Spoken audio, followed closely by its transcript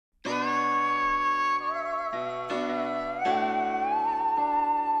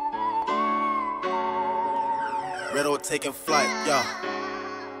Riddle taking flight, yo.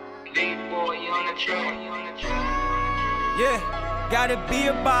 Yeah, gotta be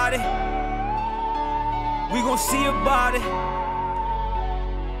about it. We gon' see about it.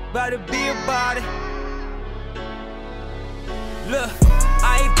 Gotta be about it. Look,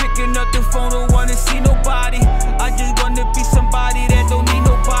 I ain't picking up the phone, don't wanna see nobody. I just wanna be somebody that don't need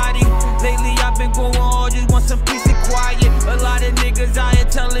nobody. Lately I've been going hard, just want some peace and quiet. A lot of niggas I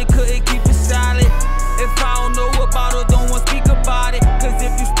ain't telling couldn't keep it silent. If I don't know about it, don't wanna speak about it. Cause if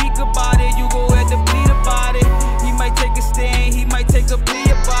you speak about it, you go ahead to bleed about it. He might take a stand, he might take a plea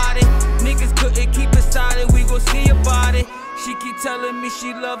about it. Niggas couldn't keep it silent, we gon' see about it. She keep telling me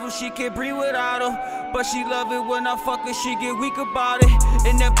she love him, she can't breathe without him. But she love it when I fuck her, she get weak about it.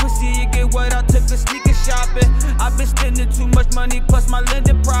 And that pussy, it get wet, I took her sneaker shopping. I been spending too much money, plus my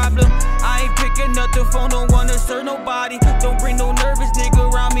lending problem. I ain't picking up the phone, don't wanna serve nobody. Don't bring no nervous nigga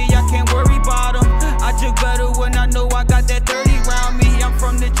around me, I can't worry about him. I jug better when I know I got that 30 round me. I'm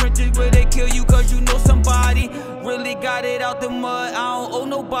from the trenches where they kill you cause you know somebody. Really got it out the mud, I don't owe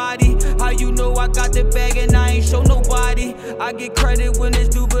nobody. How you know I got the bag and I ain't show nobody? I get credit when it's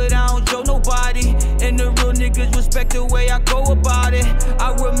due, but I don't show nobody. And the real niggas respect the way I go about it.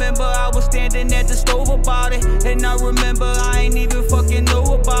 I remember I was standing at the stove about it. And I remember I ain't even fucking know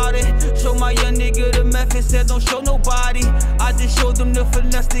about it. Show my young nigga the method, said don't show nobody. I just showed them the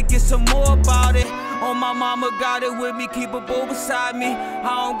finesse to get some more about it. On my mama got it with me, keep a bowl beside me.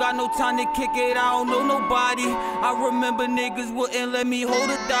 I don't got no time to kick it, I don't know nobody. I remember niggas wouldn't let me hold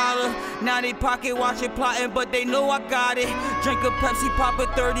 $1. Now they pocket watching plotting, but they know I got it. Drink a Pepsi, pop a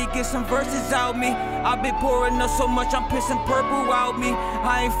 30, get some verses out me. I been pouring up so much, I'm pissing purple out me.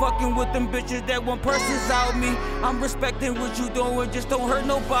 I ain't fucking with them bitches that want purses out me. I'm respecting what you doing, just don't hurt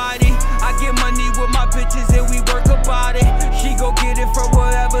nobody. I get money with my bitches and we work about it. She go get it for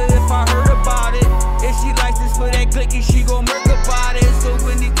whatever if I heard about it. If she license for that clicky, she gon' murk about it. So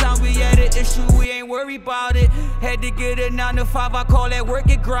anytime we had an issue, we ain't worry about it. Had to get a 9 to 5, I call that work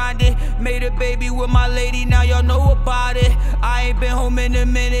it grinding. Made a baby with my lady, now y'all know about it. I ain't been home in a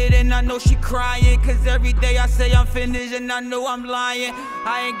minute and I know she crying. Cause every day I say I'm finished and I know I'm lying.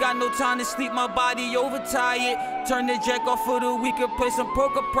 I ain't got no time to sleep, my body overtired. Turn the jack off for the weekend, play some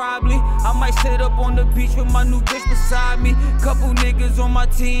poker probably. I might sit up on the beach with my new bitch beside me. Couple niggas on my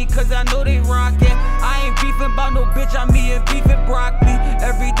team, cause I know they rockin'. I ain't beefing about no bitch, I'm eating beef and broccoli.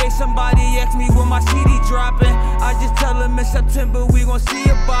 Every day somebody asks me when my CD dropping. I just tell them in September we gon' see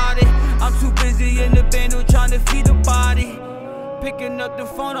about it. I'm too busy in the band trying to feed the body. Picking up the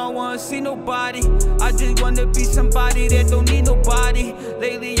phone, I don't wanna see nobody. I just wanna be somebody that don't need nobody.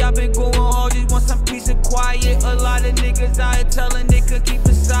 Lately I've been going hard, just want some peace and quiet. A lot of niggas I ain't telling they could keep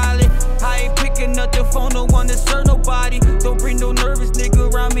it silent. I ain't picking up the phone, don't wanna serve nobody. Don't bring no nervous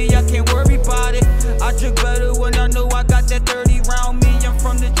nigga around me, I can't worry about it. I drink better when I know I got that 30 round me. I'm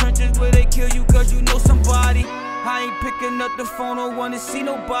from the trenches where they kill you cause you know somebody. I ain't picking up the phone, don't wanna see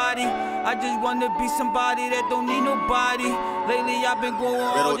nobody. I just wanna be somebody that don't need nobody. Lately I've been going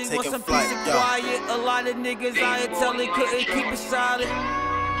hard, just want some peace and quiet. A lot of niggas I ain't telling couldn't keep it silent.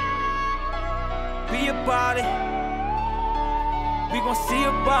 Be about it. We gon' see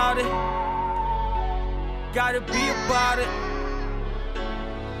about it. Gotta be about it.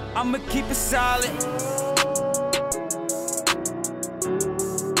 I'ma keep it silent.